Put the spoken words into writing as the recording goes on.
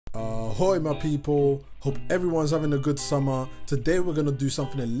Ahoy my people, hope everyone's having a good summer. Today we're going to do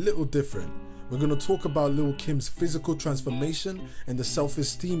something a little different. We're going to talk about Lil Kim's physical transformation and the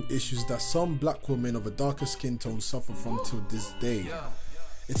self-esteem issues that some black women of a darker skin tone suffer from till this day.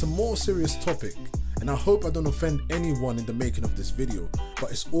 It's a more serious topic, and I hope I don't offend anyone in the making of this video,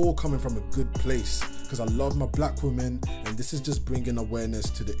 but it's all coming from a good place because I love my black women and this is just bringing awareness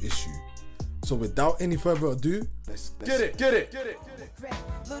to the issue. So without any further ado, let's get it.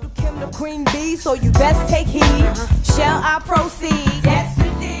 Lil Kim the queen bee, so you best take heed. Shall I proceed? Yes,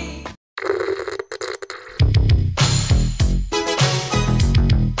 indeed.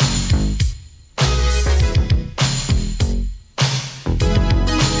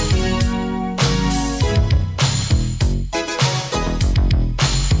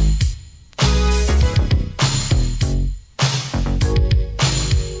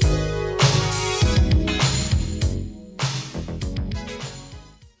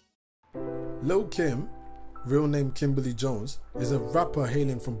 Lil Kim, real name Kimberly Jones, is a rapper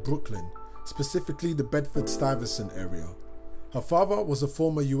hailing from Brooklyn, specifically the Bedford-Stuyvesant area. Her father was a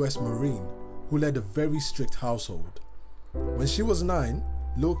former US Marine who led a very strict household. When she was 9,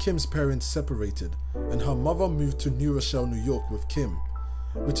 Lil Kim's parents separated and her mother moved to New Rochelle, New York with Kim,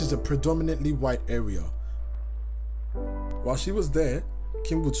 which is a predominantly white area. While she was there,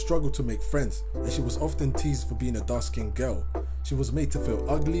 Kim would struggle to make friends and she was often teased for being a dark-skinned girl. She was made to feel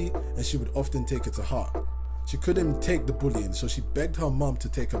ugly and she would often take it to heart. She couldn't take the bullying, so she begged her mum to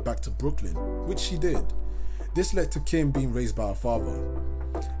take her back to Brooklyn, which she did. This led to Kim being raised by her father.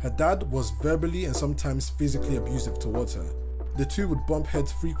 Her dad was verbally and sometimes physically abusive towards her. The two would bump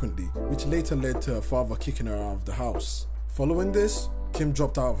heads frequently, which later led to her father kicking her out of the house. Following this, Kim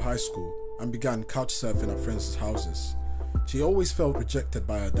dropped out of high school and began couch surfing at friends' houses. She always felt rejected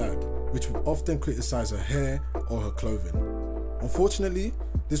by her dad, which would often criticize her hair or her clothing. Unfortunately,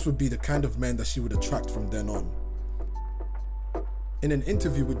 this would be the kind of men that she would attract from then on. In an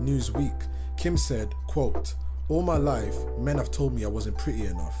interview with Newsweek, Kim said, quote, "All my life, men have told me I wasn't pretty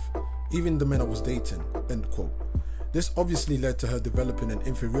enough, even the men I was dating," end quote. This obviously led to her developing an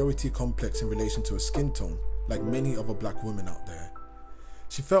inferiority complex in relation to her skin tone, like many other black women out there.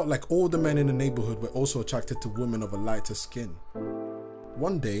 She felt like all the men in the neighborhood were also attracted to women of a lighter skin.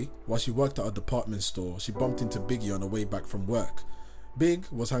 One day, while she worked at a department store, she bumped into Biggie on her way back from work. Big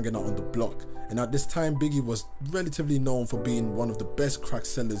was hanging out on the block, and at this time Biggie was relatively known for being one of the best crack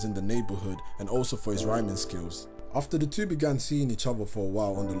sellers in the neighborhood and also for his rhyming skills. After the two began seeing each other for a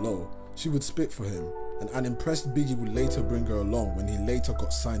while on the low, she would spit for him, and an impressed Biggie would later bring her along when he later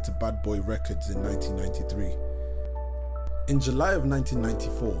got signed to Bad Boy Records in 1993. In July of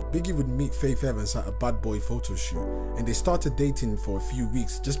 1994, Biggie would meet Faith Evans at a Bad Boy photo shoot, and they started dating for a few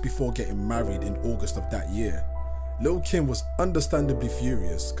weeks just before getting married in August of that year. Lil Kim was understandably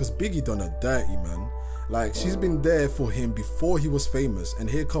furious because Biggie done her dirty, man. Like, she's been there for him before he was famous, and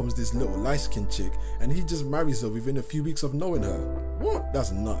here comes this little light-skinned chick and he just marries her within a few weeks of knowing her. What?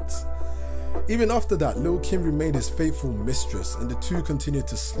 That's nuts. Even after that, Lil Kim remained his faithful mistress and the two continued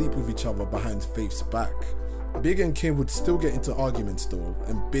to sleep with each other behind Faith's back. Big and Kim would still get into arguments though,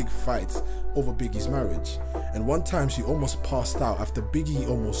 and big fights over Biggie's marriage. And one time she almost passed out after Biggie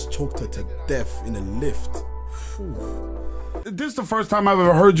almost choked her to death in a lift. Whew. This is the first time I've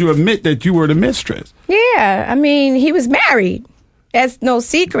ever heard you admit that you were the mistress. Yeah, I mean, he was married. That's no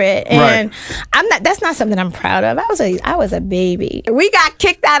secret, and right. That's not something I'm proud of. I was a baby. We got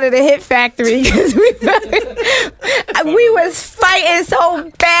kicked out of the Hit Factory because we was fighting so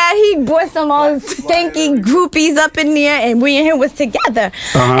bad. He brought some old stinky groupies up in there, and we and him was together.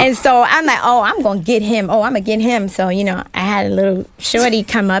 And so I'm like, oh, I'm gonna get him. Oh, I'm gonna get him. So I had a little shorty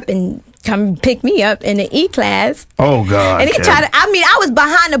come up and come pick me up in the E class. Oh God! And he tried to. I was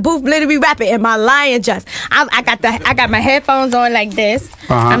behind the booth, literally rapping in my lion dress. I got my headphones on like this.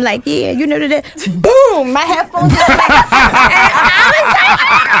 I'm like, yeah, you know that. Boom! My headphones on like, and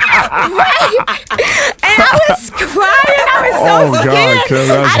I was like, and I was crying. I was so scared.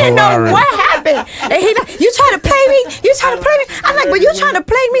 I didn't know what happened. And he like, you trying to play me? You trying to play me? I'm like, well, you trying to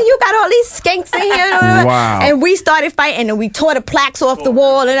play me? You got all these skanks in here. Wow! And we started fighting, and we tore the plaques off the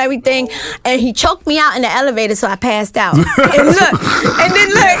wall and everything. And he choked me out in the elevator, so I passed out. And look.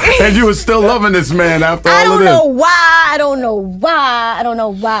 And you were still loving this man after all of this. I don't know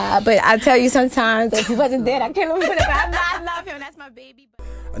why. But I tell you sometimes, if he wasn't dead, I kill him. But I love him. That's my baby.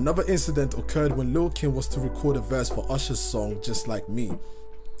 Another incident occurred when Lil Kim was to record a verse for Usher's song, Just Like Me,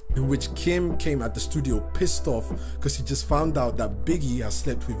 in which Kim came at the studio pissed off because he just found out that Biggie has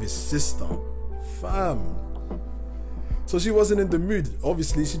slept with his sister. Fam. So she wasn't in the mood.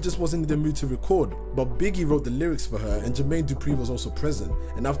 Obviously, she just wasn't in the mood to record. But Biggie wrote the lyrics for her, and Jermaine Dupri was also present.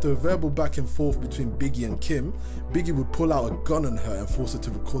 And after a verbal back and forth between Biggie and Kim, Biggie would pull out a gun on her and force her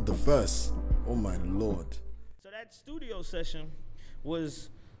to record the verse. Oh my lord. So that studio session was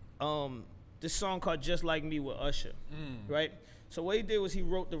this song called Just Like Me with Usher, right? So what he did was he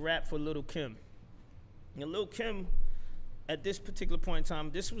wrote the rap for Lil Kim. And Lil Kim, at this particular point in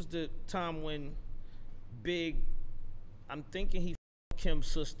time, this was the time when I'm thinking he f***ed Kim's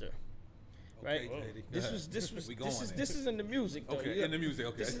sister, right? Okay, this is in the music, though. Okay, in the music,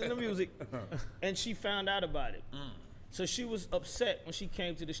 okay. This is in the music, and she found out about it. So she was upset when she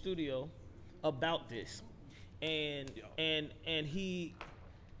came to the studio about this, and he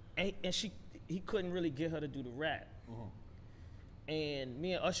couldn't really get her to do the rap. And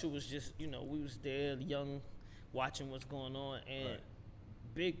me and Usher was just, we was there, young, watching what's going on, and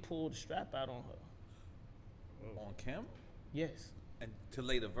Big pulled the strap out on her. On Kim? Yes. And to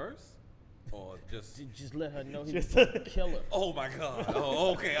lay the verse? Or just... To just let her know he was a killer. Oh my God.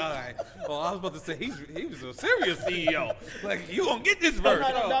 Oh, okay, all right. Oh, I was about to say, he was a serious CEO. Like, you gonna get this verse.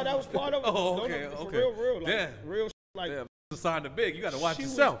 No, that was part of it. Oh, okay, no, okay. Real, like, yeah. real like... Yeah, it's a sign to Big. You gotta watch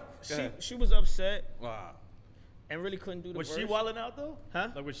yourself. She was upset. Wow. And really couldn't do the verse. Was she wilding out, though? Huh?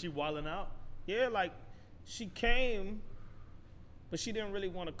 Like, was she wilding out? Yeah, like, she came... But she didn't really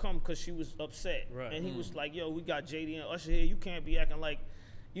want to come because she was upset. Right. And he was like, yo, we got JD and Usher here. You can't be acting like,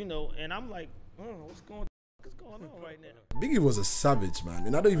 And I'm like, what's going on right now? Biggie was a savage, man.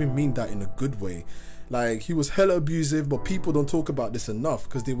 And I don't even mean that in a good way. Like, he was hella abusive, but people don't talk about this enough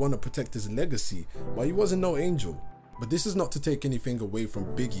because they want to protect his legacy. But he wasn't no angel. But this is not to take anything away from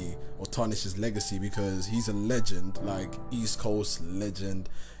Biggie or tarnish his legacy, because he's a legend, like East Coast legend.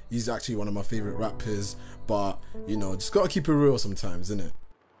 He's actually one of my favorite rappers, but just gotta keep it real sometimes, innit?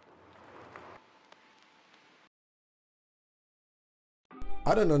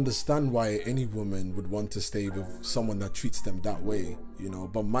 I don't understand why any woman would want to stay with someone that treats them that way,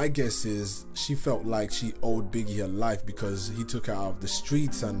 but my guess is she felt like she owed Biggie her life because he took her out of the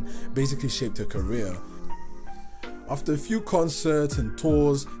streets and basically shaped her career. After a few concerts and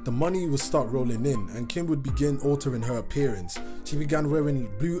tours, the money would start rolling in and Kim would begin altering her appearance. She began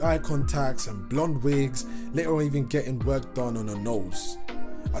wearing blue eye contacts and blonde wigs, later on even getting work done on her nose.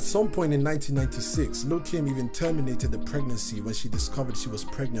 At some point in 1996, Lil Kim even terminated the pregnancy when she discovered she was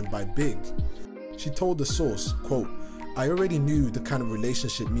pregnant by Big. She told the source, quote, "I already knew the kind of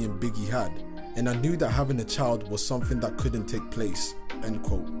relationship me and Biggie had, and I knew that having a child was something that couldn't take place," end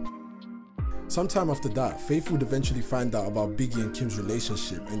quote. Sometime after that, Faith would eventually find out about Biggie and Kim's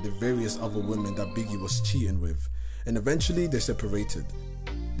relationship and the various other women that Biggie was cheating with, and eventually they separated.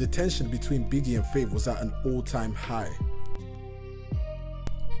 The tension between Biggie and Faith was at an all-time high.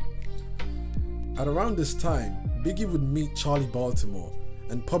 At around this time, Biggie would meet Charlie Baltimore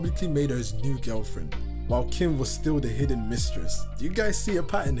and publicly made her his new girlfriend, while Kim was still the hidden mistress. Do you guys see a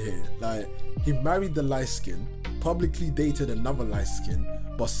pattern here? Like, he married the light skin, publicly dated another light skin,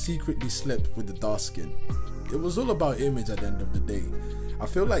 but secretly slept with the dark skin. It was all about image at the end of the day. I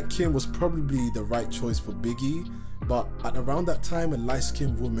feel like Kim was probably the right choice for Biggie, but at around that time a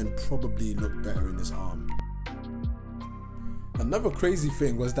light-skinned woman probably looked better in his arm. Another crazy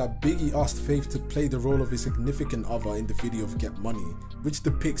thing was that Biggie asked Faith to play the role of his significant other in the video of Get Money, which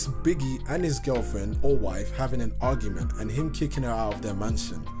depicts Biggie and his girlfriend or wife having an argument and him kicking her out of their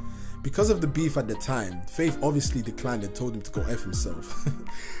mansion. Because of the beef at the time, Faith obviously declined and told him to go F himself.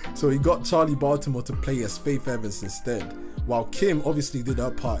 So he got Charlie Baltimore to play as Faith Evans instead, while Kim obviously did her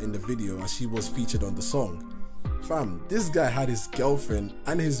part in the video as she was featured on the song. Fam, this guy had his girlfriend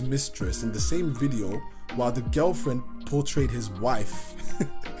and his mistress in the same video, while the girlfriend portrayed his wife.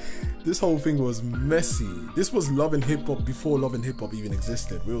 This whole thing was messy. This was Love and Hip Hop before Love and Hip Hop even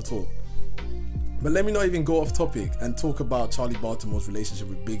existed, real talk. But let me not even go off topic and talk about Charlie Baltimore's relationship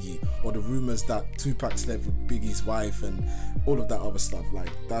with Biggie, or the rumors that Tupac slept with Biggie's wife and all of that other stuff.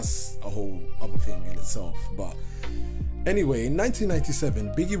 Like, that's a whole other thing in itself. But anyway, in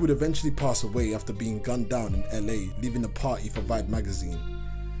 1997, Biggie would eventually pass away after being gunned down in LA, leaving a party for Vibe magazine.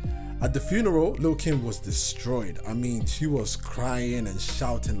 At the funeral, Lil Kim was destroyed. I mean, she was crying and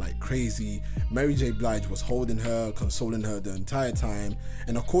shouting like crazy. Mary J. Blige was holding her, consoling her the entire time.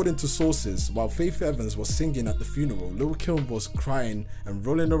 And according to sources, while Faith Evans was singing at the funeral, Lil Kim was crying and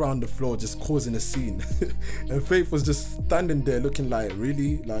rolling around the floor, just causing a scene. And Faith was just standing there looking like,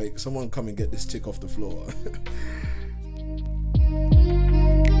 really? Like, someone come and get this chick off the floor.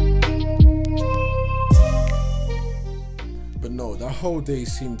 But no, that whole day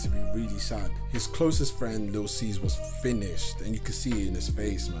seemed to be really sad. His closest friend, Lil C's, was finished, and you could see it in his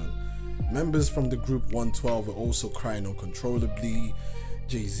face, man. Members from the group 112 were also crying uncontrollably.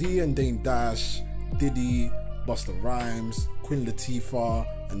 Jay-Z and Dame Dash, Diddy, Busta Rhymes, Queen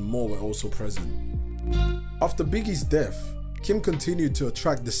Latifah, and more were also present. After Biggie's death, Kim continued to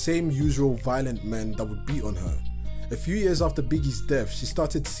attract the same usual violent men that would beat on her. A few years after Biggie's death, she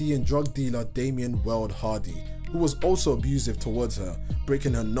started seeing drug dealer Damian Weld Hardy, who was also abusive towards her,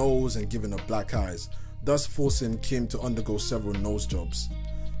 breaking her nose and giving her black eyes, thus forcing Kim to undergo several nose jobs.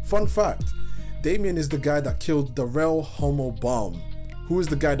 Fun fact, Damian is the guy that killed Darrell Homo Baum, who is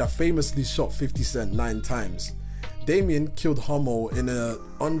the guy that famously shot 50 Cent 9 times. Damian killed Homo in an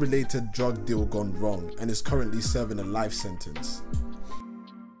unrelated drug deal gone wrong and is currently serving a life sentence.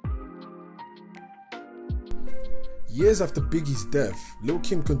 Years after Biggie's death, Lil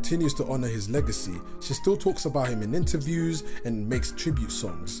Kim continues to honor his legacy. She still talks about him in interviews and makes tribute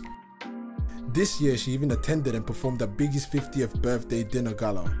songs. This year, she even attended and performed at Biggie's 50th birthday dinner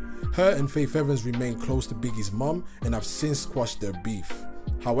gala. Her and Faith Evans remain close to Biggie's mum and have since squashed their beef.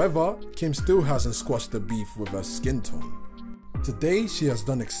 However, Kim still hasn't squashed the beef with her skin tone. Today, she has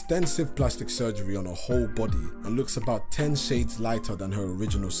done extensive plastic surgery on her whole body and looks about 10 shades lighter than her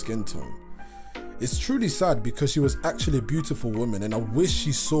original skin tone. It's truly sad because she was actually a beautiful woman and I wish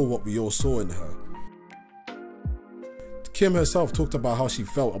she saw what we all saw in her. Kim herself talked about how she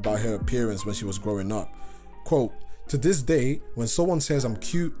felt about her appearance when she was growing up. Quote, "To this day, when someone says I'm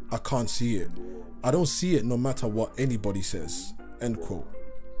cute, I can't see it. I don't see it no matter what anybody says." End quote.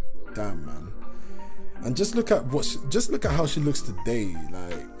 Damn, man. And just look at how she looks today,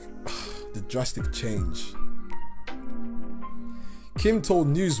 like the drastic change. Kim told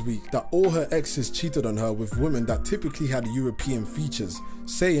Newsweek that all her exes cheated on her with women that typically had European features,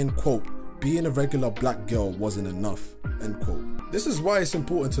 saying, quote, "Being a regular black girl wasn't enough," end quote. This is why it's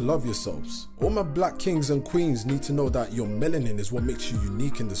important to love yourselves. All my black kings and queens need to know that your melanin is what makes you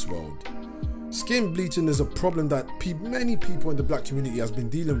unique in this world. Skin bleaching is a problem that many people in the black community has been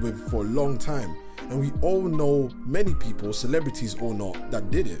dealing with for a long time, and we all know many people, celebrities or not,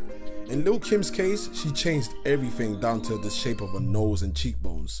 that did it. In Lil Kim's case, she changed everything down to the shape of her nose and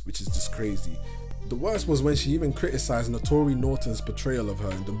cheekbones, which is just crazy. The worst was when she even criticized Notori Norton's portrayal of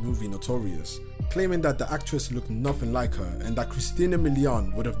her in the movie Notorious, claiming that the actress looked nothing like her and that Christina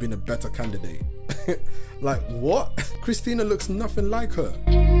Milian would have been a better candidate. Like, what? Christina looks nothing like her.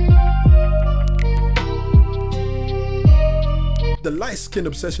 The light skin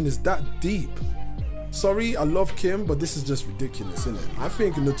obsession is that deep. Sorry, I love Kim, but this is just ridiculous, isn't it? I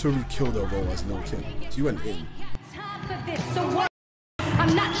think Notori killed her role as Lil Kim. She went in.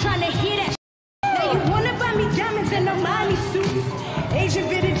 I'm not trying to hear that. Now you wanna buy me diamonds and Armani suits, Asian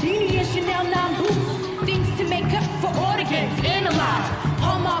Vidagini and Chanel 9 boots, things to make up for all the games. Analyze,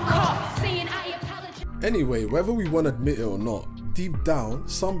 Hallmark card, saying I apologize. Anyway, whether we want to admit it or not, deep down,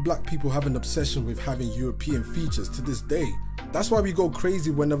 some black people have an obsession with having European features to this day. That's why we go crazy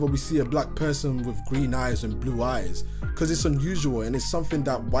whenever we see a black person with green eyes and blue eyes, because it's unusual and it's something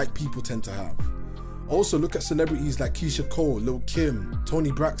that white people tend to have. Also, look at celebrities like Keisha Cole, Lil Kim,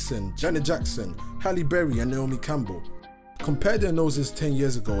 Toni Braxton, Janet Jackson, Halle Berry and Naomi Campbell. Compare their noses 10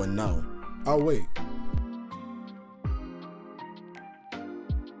 years ago and now. I'll wait.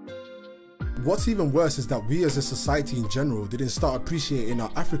 What's even worse is that we as a society in general didn't start appreciating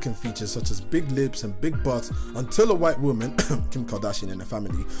our African features such as big lips and big butts until a white woman, Kim Kardashian and her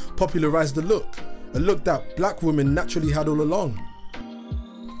family, popularized the look. A look that black women naturally had all along.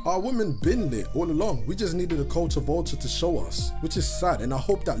 Our women been lit all along, we just needed a culture vulture to show us, which is sad, and I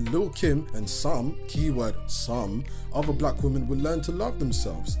hope that Lil Kim and some, keyword some, other black women will learn to love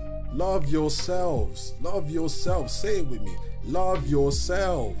themselves. Love yourselves. Love yourselves. Say it with me. Love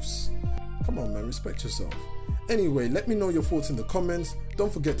yourselves. Come on, man, respect yourself. Anyway, let me know your thoughts in the comments.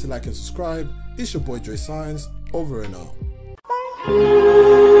 Don't forget to like and subscribe. It's your boy Drae Synes, over and out.